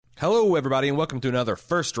Hello, everybody, and welcome to another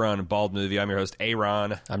First Run Bald Movie. I'm your host,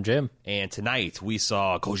 Aaron. I'm Jim. And tonight we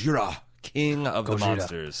saw Gojira, King of the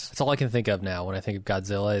Monsters. That's all I can think of now when I think of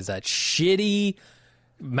Godzilla is that shitty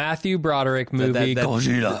Matthew Broderick movie,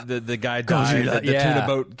 Gojira. The guy dying, the tuna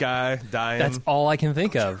boat guy dying. That's all I can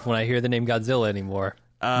think of when I hear the name Godzilla anymore.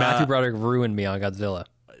 Matthew Broderick ruined me on Godzilla.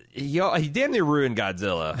 He damn near ruined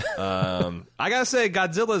Godzilla. I gotta say,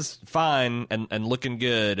 Godzilla's fine and looking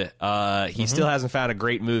good. He still hasn't found a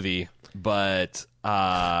great movie, but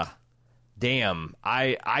damn,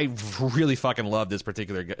 I really fucking love this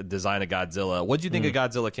particular design of Godzilla. What'd you think of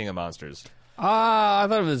Godzilla King of Monsters? I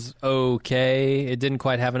thought it was okay. It didn't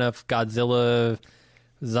quite have enough Godzilla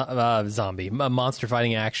zombie monster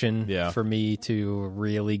fighting action for me to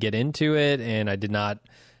really get into it, and I did not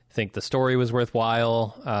think the story was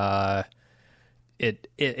worthwhile.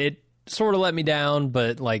 It sort of let me down,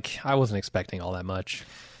 but like I wasn't expecting all that much.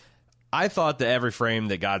 I thought that every frame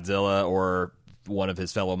that Godzilla or one of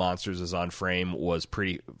his fellow monsters is on frame was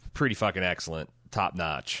pretty fucking excellent, top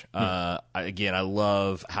notch. Again, I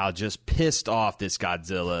love how just pissed off this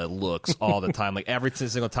Godzilla looks all the time. Like every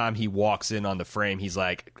single time he walks in on the frame, he's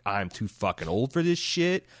like, "I'm too fucking old for this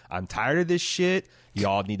shit. I'm tired of this shit.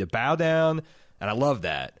 Y'all need to bow down." And I love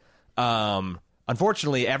that.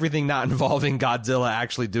 Unfortunately, everything not involving Godzilla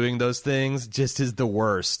actually doing those things just is the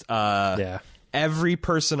worst. Every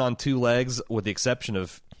person on two legs, with the exception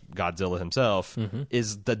of Godzilla himself,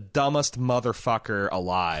 is the dumbest motherfucker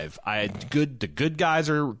alive. The good guys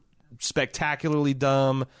are spectacularly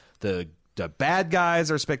dumb. The bad guys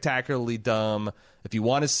are spectacularly dumb. If you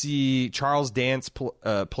want to see Charles Dance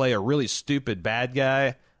play a really stupid bad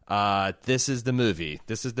guy, this is the movie.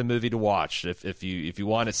 This is the movie to watch. If you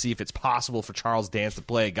want to see if it's possible for Charles Dance to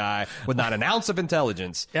play a guy with not an ounce of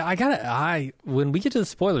intelligence. Yeah, when we get to the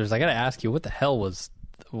spoilers, I gotta ask you,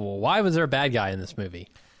 why was there a bad guy in this movie?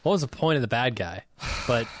 What was the point of the bad guy?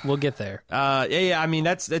 But we'll get there. I mean,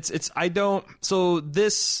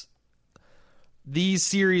 these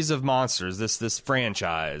series of monsters, this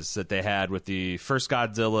franchise that they had with the first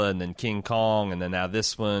Godzilla and then King Kong and then now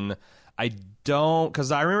this one,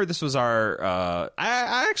 because I remember this was I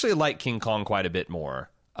actually like King Kong quite a bit more.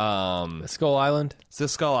 The Skull Island? It's the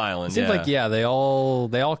Skull Island, it seems like, they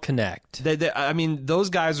all connect. I mean, those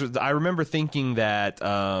guys, I remember thinking that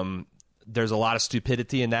there's a lot of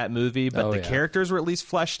stupidity in that movie, but the characters were at least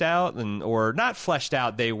fleshed out, or not fleshed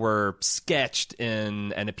out, they were sketched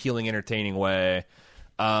in an appealing, entertaining way.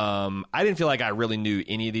 I didn't feel like I really knew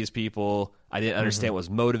any of these people. I didn't understand what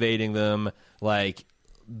was motivating them. Like,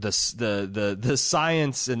 the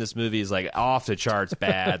science in this movie is like off the charts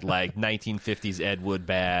bad, like 1950s Ed Wood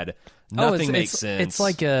bad. Nothing makes sense. It's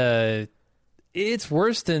like it's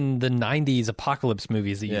worse than the 90s apocalypse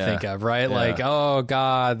movies that you think of, right? Yeah. Like, oh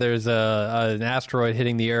god, there's an asteroid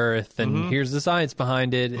hitting the Earth, and here's the science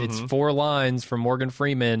behind it. It's 4 lines from Morgan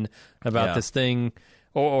Freeman about this thing,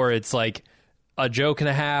 or it's like a joke and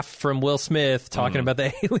a half from Will Smith talking about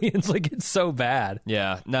the aliens. Like, it's so bad.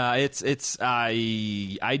 Yeah, no,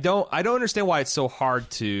 I don't understand why it's so hard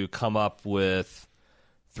to come up with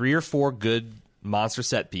 3 or 4 good monster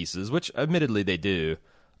set pieces, which admittedly they do,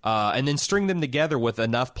 and then string them together with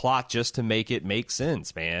enough plot just to make it make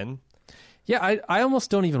sense, man. Yeah, I almost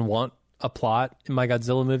don't even want a plot in my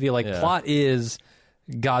Godzilla movie. Like, plot is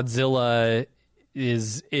Godzilla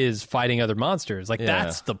is fighting other monsters. Like,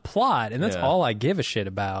 that's the plot, and that's all I give a shit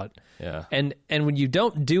about. Yeah. And when you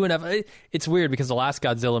don't do enough, it's weird because the last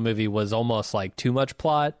Godzilla movie was almost like too much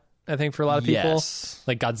plot, I think, for a lot of people. Yes.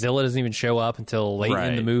 Like, Godzilla doesn't even show up until late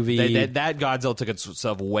in the movie. That Godzilla took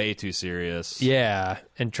itself way too serious. Yeah,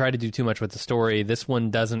 and tried to do too much with the story. This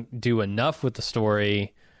one doesn't do enough with the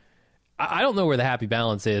story. I don't know where the happy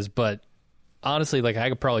balance is, but honestly, like, I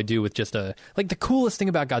could probably do with just the coolest thing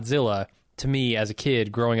about Godzilla to me as a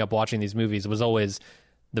kid growing up watching these movies was always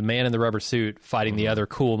the man in the rubber suit fighting the other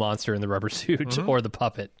cool monster in the rubber suit or the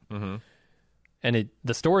puppet. And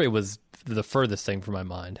the story was the furthest thing from my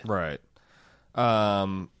mind. Right.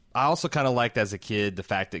 I also kind of liked as a kid the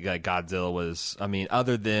fact that Godzilla was, I mean,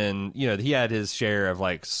 other than, he had his share of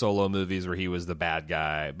like solo movies where he was the bad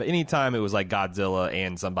guy, but anytime it was like Godzilla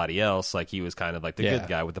and somebody else, like he was kind of like the good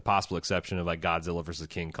guy, with the possible exception of like Godzilla versus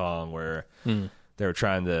King Kong, where they're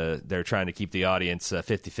trying to keep the audience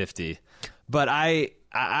 50-50. But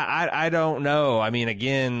I don't know. I mean,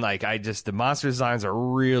 again, like the monster designs are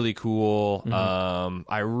really cool.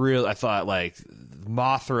 I thought like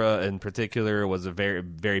Mothra in particular was a very,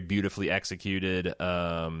 very beautifully executed.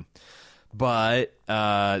 But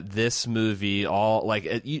this movie,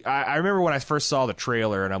 I remember when I first saw the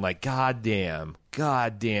trailer, and I'm like, God damn,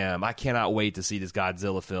 I cannot wait to see this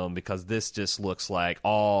Godzilla film, because this just looks like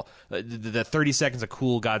all the 30 seconds of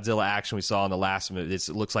cool Godzilla action we saw in the last movie. It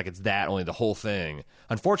looks like it's that, only the whole thing.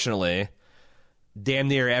 Unfortunately, damn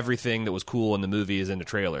near everything that was cool in the movie is in the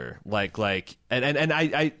trailer. I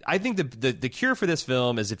think the cure for this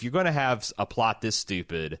film is, if you're going to have a plot this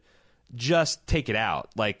stupid, just take it out.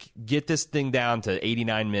 Like, get this thing down to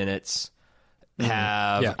 89 minutes.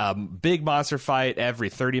 Have a big monster fight every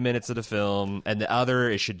 30 minutes of the film, and the other,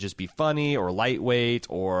 it should just be funny or lightweight,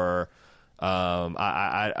 or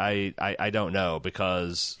I don't know,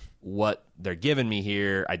 because what they're giving me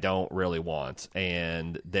here, I don't really want,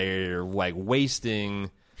 and they're like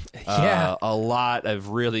wasting a lot of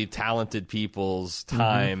really talented people's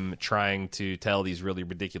time trying to tell these really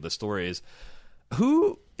ridiculous stories.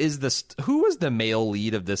 Who was the male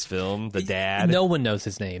lead of this film? The dad? No one knows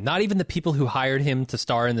his name. Not even the people who hired him to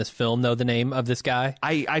star in this film know the name of this guy.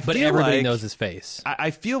 But everybody knows his face.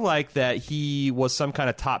 I feel like that he was some kind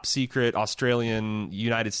of top secret Australian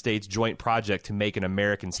United States joint project to make an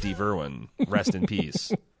American Steve Irwin. Rest in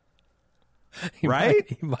peace. Right?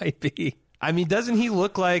 He might be. I mean, doesn't he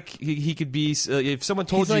look like he could be... if someone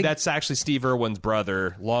told you that's actually Steve Irwin's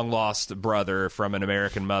brother, long-lost brother from an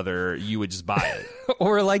American mother, you would just buy it.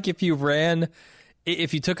 Or like if you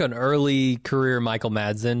took an early career Michael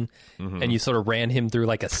Madsen and you sort of ran him through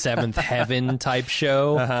like a Seventh Heaven type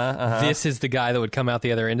show, this is the guy that would come out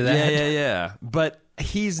the other end of that. Yeah. But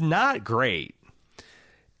he's not great.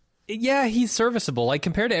 Yeah, he's serviceable. Like,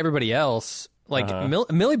 compared to everybody else, like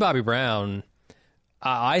Millie Bobby Brown...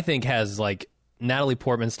 I think has like Natalie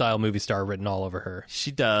Portman style movie star written all over her. She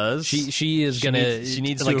does. She is gonna. She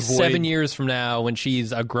needs like to avoid... 7 years from now, when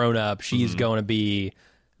she's a grown up, she's going to be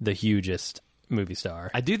the hugest movie star.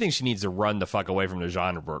 I do think she needs to run the fuck away from the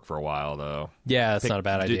genre work for a while, though. Yeah, that's not a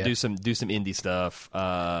bad idea. Do some indie stuff.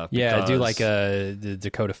 Do like the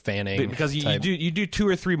Dakota Fanning, because you do 2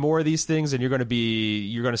 or 3 more of these things, and you're going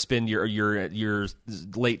to spend your late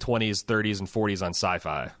 20s, 30s, and 40s on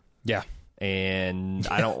sci-fi. Yeah. And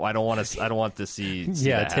I don't want to see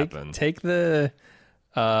that happen. Take the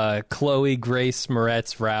Chloe Grace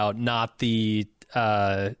Moretz route, not the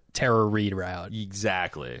Tara Reid route.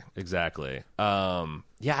 Exactly.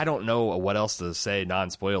 I don't know what else to say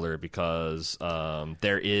non-spoiler, because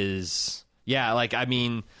there is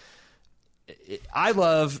I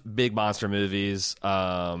love big monster movies,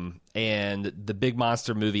 and the big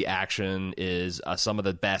monster movie action is some of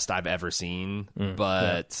the best I've ever seen.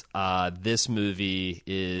 But this movie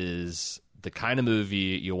is the kind of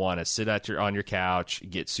movie you want to sit on your couch,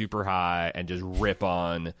 get super high, and just rip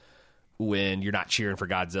on when you're not cheering for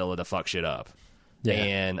Godzilla to fuck shit up. Yeah.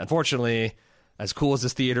 And unfortunately, as cool as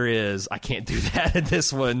this theater is, I can't do that in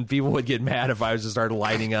this one. People would get mad if I was just started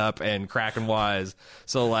lighting up and cracking wise.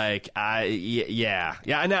 So, like,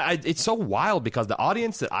 it's so wild, because the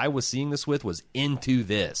audience that I was seeing this with was into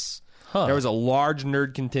this. There was a large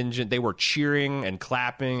nerd contingent. They were cheering and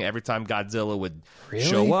clapping every time Godzilla would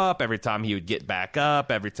show up, every time he would get back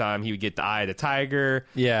up, every time he would get the eye of the tiger,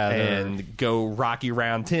 and go Rocky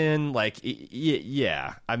Round 10. Like,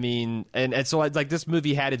 yeah. I mean, and so like this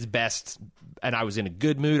movie had its best, and I was in a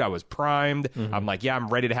good mood. I was primed. I'm like, I'm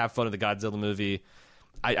ready to have fun with the Godzilla movie.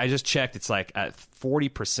 I just checked. It's like at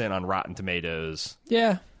 40% on Rotten Tomatoes.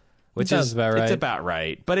 Yeah. Which is about right. It's about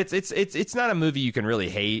right, but it's not a movie you can really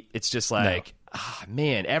hate. It's just like,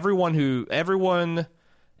 man, everyone who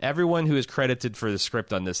is credited for the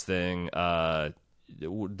script on this thing, that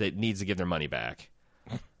needs to give their money back,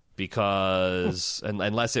 because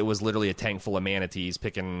unless it was literally a tank full of manatees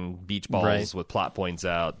picking beach balls with plot points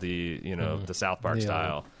out, the South Park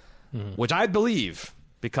style, which I believe,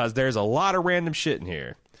 because there's a lot of random shit in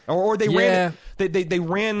here. Or they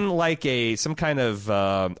ran like some kind of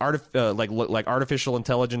artificial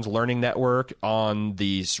intelligence learning network on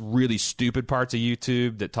these really stupid parts of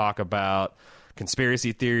YouTube that talk about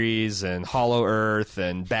conspiracy theories and Hollow Earth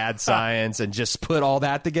and bad science, and just put all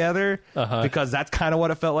that together, because that's kind of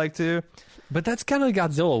what it felt like too. But that's kind of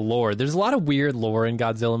Godzilla lore. There's a lot of weird lore in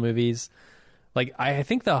Godzilla movies. Like, I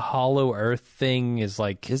think the Hollow Earth thing is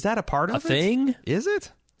like... Is that a part of it? A thing? Is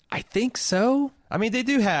it? I think so. I mean, they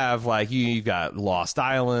do have like you've got Lost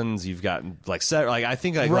Islands, you've got like I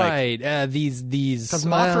think like right these because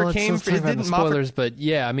Mothra came for didn't spoilers, but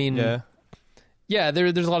yeah, I mean there's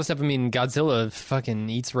a lot of stuff. I mean, Godzilla fucking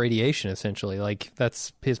eats radiation essentially, like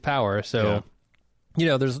that's his power. So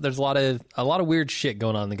there's a lot of weird shit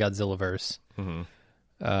going on in the Godzilla verse,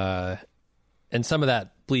 and some of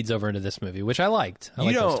that bleeds over into this movie, which I liked. I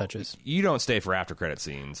like those touches. You don't stay for after credit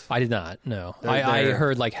scenes. I did not. No, I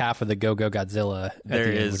heard like half of the Go Go Godzilla. At There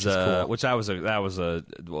the end, is, which is cool. which that was a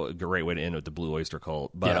great way to end with the Blue Oyster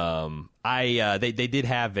Cult. But they did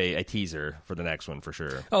have a teaser for the next one for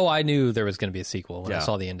sure. Oh, I knew there was going to be a sequel when I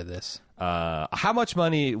saw the end of this. How much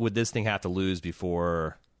money would this thing have to lose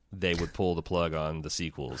before they would pull the plug on the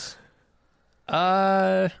sequels?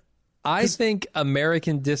 I think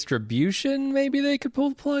American distribution, maybe they could pull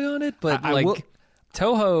the plug on it, but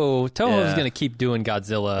Toho's going to keep doing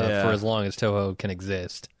Godzilla for as long as Toho can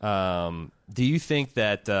exist. Do you think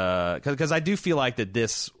that because I do feel like that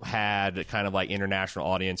this had kind of like international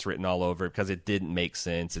audience written all over it because it didn't make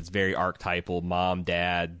sense. It's very archetypal: mom,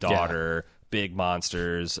 dad, daughter, big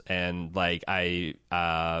monsters, and like and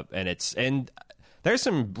there's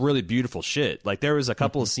some really beautiful shit. Like there was a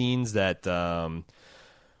couple of scenes that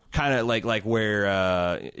kind of like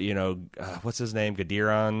where what's his name,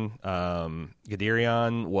 Gadirion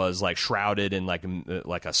was like shrouded in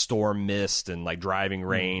like a storm mist and like driving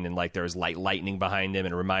rain, and like there was lightning behind him,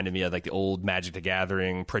 and it reminded me of like the old Magic the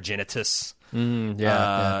Gathering Progenitus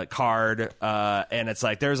card, and it's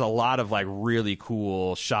like there's a lot of like really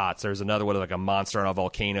cool shots. There's another one of like a monster on a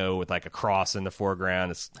volcano with like a cross in the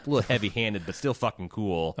foreground. It's a little heavy handed but still fucking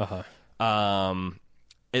cool.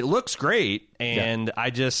 It looks great, and I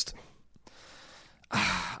just,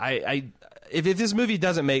 if this movie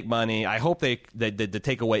doesn't make money, I hope the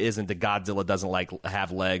takeaway isn't that Godzilla doesn't like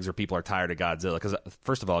have legs or people are tired of Godzilla. Because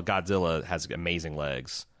first of all, Godzilla has amazing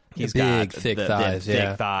legs. He's big, got thick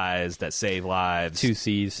thighs that save lives. 2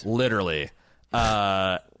 C's, literally.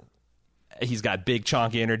 He's got big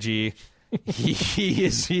chonky energy. He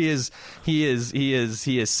is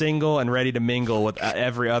single and ready to mingle with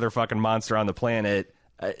every other fucking monster on the planet.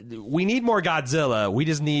 We need more Godzilla. We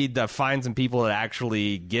just need to find some people that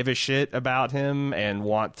actually give a shit about him and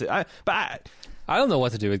want to. I don't know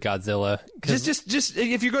what to do with Godzilla. Just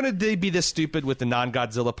if you're going to be this stupid with the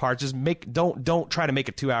non-Godzilla part, just don't try to make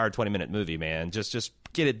a 2-hour 20-minute movie, man. Just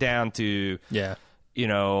get it down to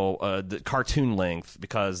the cartoon length,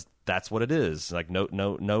 because that's what it is. Like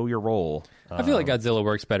know your role. I feel like Godzilla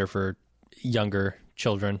works better for younger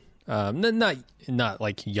children. Not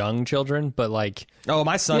like young children, but like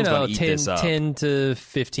my son's going to eat this up. 10 to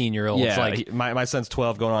 15-year-olds. Yeah, like my son's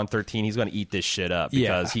 12 going on 13. He's going to eat this shit up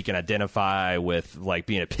because he can identify with like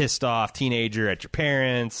being a pissed off teenager at your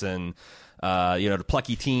parents, and the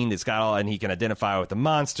plucky teen that's got all, and he can identify with the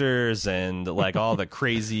monsters and like all the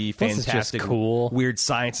crazy, fantastic, cool, weird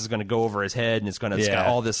science is going to go over his head, and it's got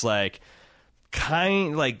all this like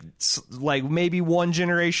maybe one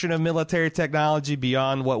generation of military technology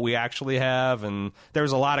beyond what we actually have, and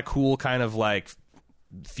there's a lot of cool kind of like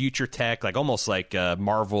future tech, like almost like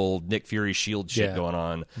Marvel Nick Fury shield shit going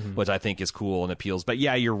on, which I think is cool and appeals. But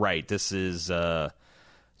yeah, you're right. This is it's a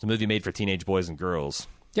movie made for teenage boys and girls.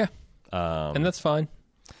 Yeah, and that's fine.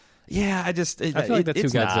 Yeah, I feel like that's who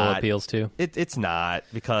Godzilla appeals to. It's not,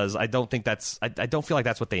 because I don't think that's. I don't feel like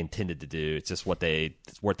that's what they intended to do. It's just what they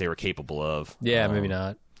were capable of. Yeah, maybe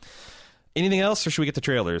not. Anything else, or should we get the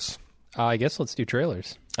trailers? I guess let's do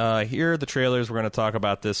trailers. Here are the trailers we're going to talk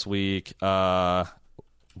about this week. The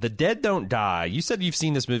Dead Don't Die. You said you've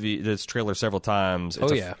seen this trailer several times.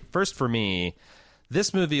 It's first for me.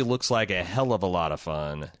 This movie looks like a hell of a lot of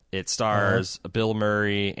fun. It stars Bill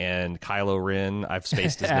Murray and Kylo Ren. I've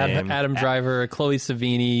spaced his name. Adam Driver, Chloe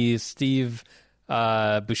Sevigny, Steve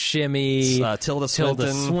Buscemi, Tilda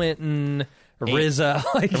Swinton, RZA.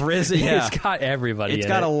 RZA, yeah. It's got everybody. It's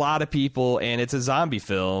got a lot of people, and it's a zombie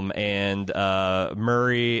film. And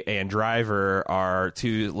Murray and Driver are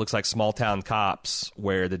two, looks like small town cops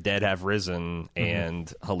where the dead have risen,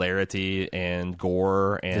 and hilarity and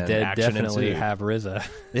gore and the dead action definitely have RZA.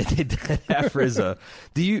 They did have RZA.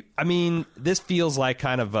 This feels like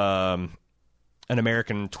kind of an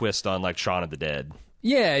American twist on like Shaun of the Dead.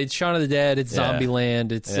 Yeah, it's Shaun of the Dead. It's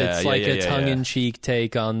Zombieland. It's like a tongue-in-cheek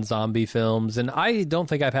take on zombie films, and I don't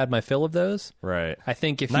think I've had my fill of those. Right. I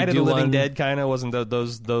think if Night you do of the Living one, Dead kind of wasn't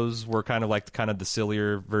those were kind of like the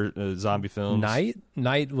sillier zombie films.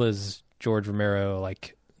 Night was George Romero,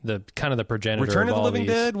 like the kind of the progenitor. Return of the all Living these.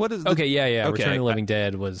 Dead. What is? Okay, yeah. Okay. Return of the Living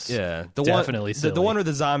Dead was definitely silly. The one where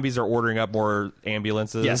the zombies are ordering up more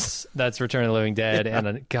ambulances. Yes, that's Return of the Living Dead,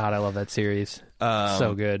 and God, I love that series.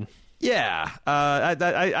 So good. Yeah,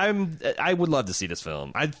 I would love to see this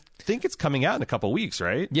film. I think it's coming out in a couple weeks,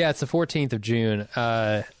 right? Yeah, it's the 14th of June.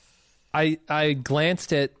 I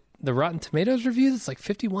glanced at the Rotten Tomatoes reviews. It's like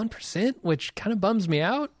 51%, which kind of bums me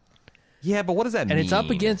out. Yeah, but what does that mean? And it's up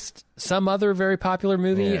against some other very popular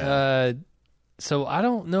movie. Yeah. So I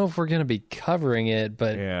don't know if we're going to be covering it,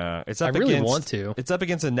 but Yeah, it's I up really against, want to. It's up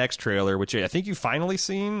against the next trailer, which I think you've finally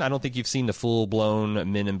seen. I don't think you've seen the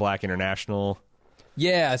full-blown Men in Black International.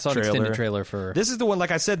 Yeah, I saw an Trailer. extended trailer for. This is the one,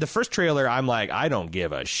 like I said, the first trailer, I'm like, I don't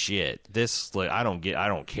give a shit. This, like, I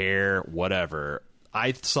don't care, whatever.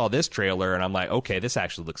 I saw this trailer, and I'm like, okay, this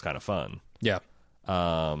actually looks kind of fun. Yeah.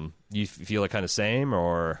 You feel it kind of same,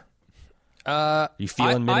 or you Men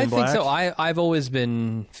feeling Men in I Black? think so. I've always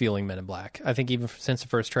been feeling Men in Black. I think even since the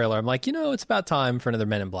first trailer, I'm like, it's about time for another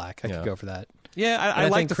Men in Black. I could go for that. Yeah, I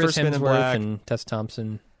And like think the Chris first Men in Hemsworth Black. and Tessa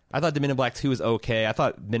Thompson. I thought the Men in Black 2 was okay. I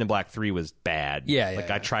thought Men in Black 3 was bad. Yeah, like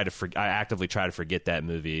yeah. I actively try to forget that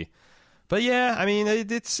movie. But yeah, I mean,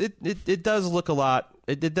 it does look a lot.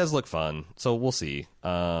 It does look fun. So we'll see.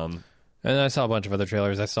 And then I saw a bunch of other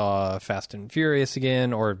trailers. I saw Fast and Furious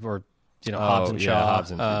again, or Hobbs and Shaw.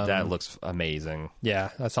 Hobbs and that looks amazing. Yeah,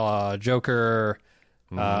 I saw Joker.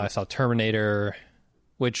 I saw Terminator,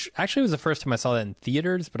 which actually was the first time I saw that in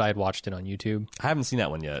theaters, but I had watched it on YouTube. I haven't seen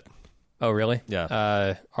that one yet. Oh, really?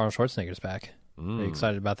 Yeah. Arnold Schwarzenegger's back. Are you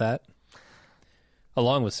excited about that?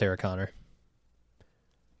 Along with Sarah Connor.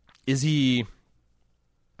 Is he?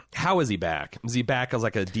 How is he back? Is he back as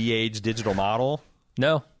like a de-aged digital model?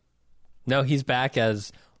 No, he's back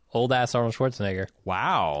as old-ass Arnold Schwarzenegger.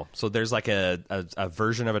 Wow. So there's like a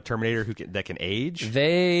version of a Terminator that can age?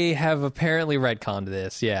 They have apparently retconned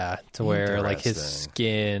this, yeah, to where like his Interesting.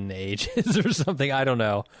 skin ages or something. I don't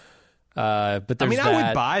know. But there's I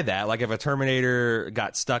would buy that. Like, if a Terminator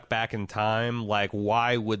got stuck back in time, like,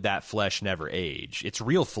 why would that flesh never age? It's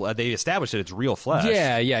real flesh. They established that it's real flesh.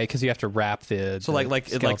 Yeah, because you have to wrap the. So, like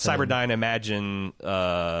Cyberdyne, imagine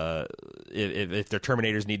if their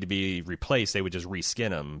Terminators need to be replaced, they would just reskin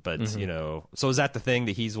them. But so is that the thing,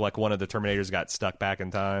 that he's like one of the Terminators got stuck back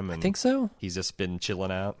in time? And I think so. He's just been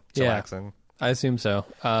chilling out, Yeah. chillaxing. I assume so.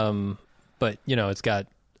 But it's got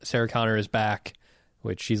Sarah Connor is back,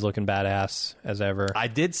 which she's looking badass as ever. I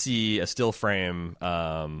did see a still frame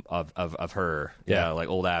of her. Yeah. Like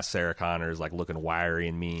old ass Sarah Connor's, like looking wiry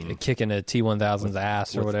and mean. Kicking a T-1000's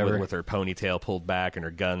ass or whatever. With her ponytail pulled back and her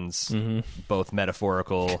guns Mm-hmm. both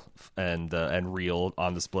metaphorical and real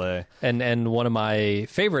on display. And one of my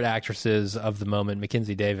favorite actresses of the moment,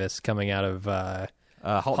 Mackenzie Davis, coming out of Halt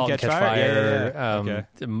Halt and Catch Fire. Yeah. Okay.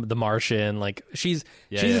 The Martian. Like she's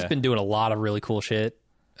Yeah. just been doing a lot of really cool shit.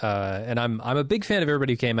 And I'm a big fan of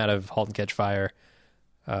everybody who came out of *Halt and Catch Fire*,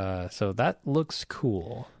 so that looks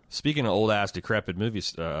cool. Speaking of old ass decrepit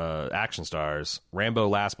movies, action stars, Rambo: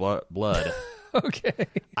 Last Blood. Okay,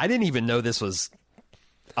 I didn't even know this was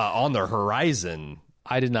on the horizon.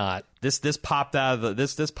 I did not. This popped out of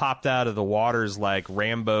this popped out of the waters like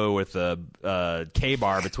Rambo with a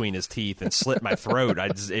K-bar between his teeth and slit my throat.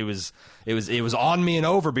 It was on me and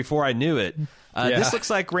over before I knew it. Yeah. This looks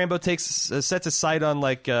like Rambo sets his sight on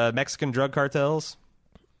like Mexican drug cartels.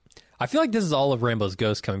 I feel like this is all of Rambo's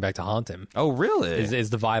ghost coming back to haunt him. Oh, really? Is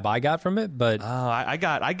the vibe I got from it? But I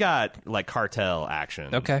got like cartel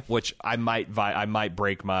action. Okay. Which I might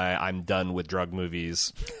break my I'm done with drug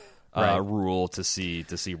movies Right. rule to see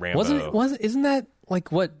Rambo. Isn't that like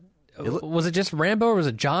what? Was it just Rambo or was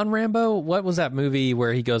it John Rambo? What was that movie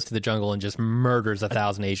where he goes to the jungle and just murders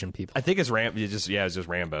 1,000 Asian people? I think it's It's just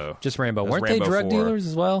Rambo. Just Rambo. It was Weren't Rambo they drug 4. dealers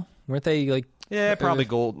as well? Weren't they like? Yeah, probably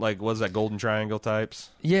gold. Like, was that Golden Triangle types?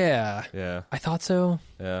 Yeah. Yeah. I thought so.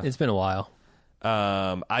 Yeah. It's been a while.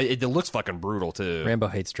 It looks fucking brutal too. Rambo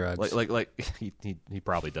hates drugs. Like he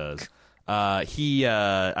probably does.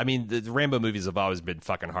 I mean, the Rambo movies have always been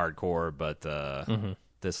fucking hardcore, but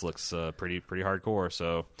this looks pretty hardcore.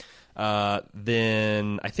 So,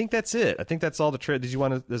 then I think that's it. I think that's all the Did you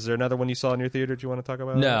want to? Is there another one you saw in your theater? Do you want to talk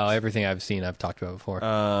about? No, everything I've seen, I've talked about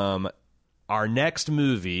before. Our next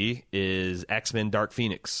movie is X-Men Dark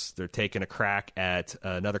Phoenix. They're taking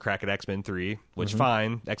another crack at X-Men 3, which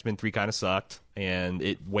fine. X-Men 3 kind of sucked, and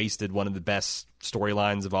it wasted one of the best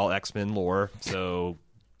storylines of all X-Men lore. So,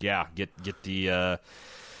 yeah, get the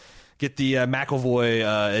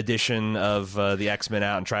McAvoy edition of the X-Men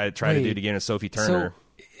out and try to do it again with Sophie Turner.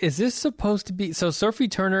 So, is this supposed to be... So, Sophie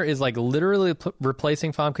Turner is like literally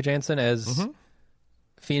replacing Famke Janssen as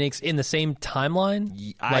Phoenix in the same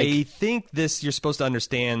timeline? I think you're supposed to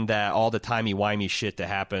understand that all the timey-wimey shit that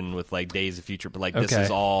happened with like Days of Future, but like this is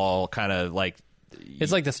all kind of like...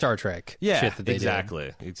 It's like the Star Trek shit that they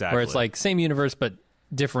exactly. did. Where it's like same universe, but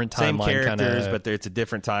different timeline. Same characters, kinda... but it's a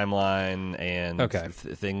different timeline, and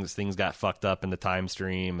things got fucked up in the time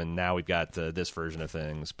stream, and now we've got this version of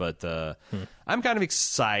things. But I'm kind of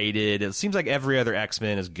excited. It seems like every other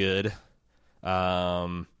X-Men is good.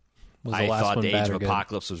 I thought the Age of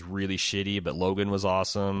Apocalypse was really shitty, but Logan was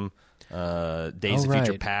awesome. Days of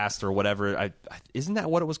Future Past or whatever. Isn't that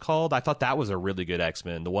what it was called? I thought that was a really good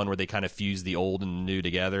X-Men, the one where they kind of fused the old and new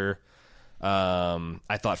together.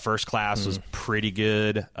 I thought First Class was pretty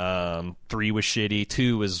good. 3 was shitty.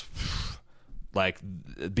 2 was like,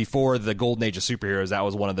 before the golden age of superheroes, that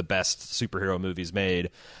was one of the best superhero movies made.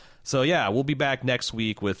 So yeah, we'll be back next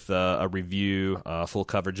week with a review, full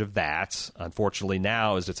coverage of that. Unfortunately,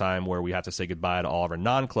 now is the time where we have to say goodbye to all of our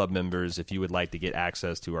non-club members. If you would like to get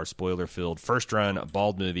access to our spoiler-filled first-run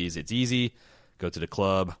Bald movies, it's easy. Go to the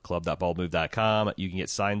club, club.baldmove.com. You can get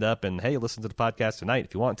signed up and, hey, listen to the podcast tonight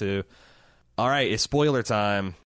if you want to. All right, it's spoiler time.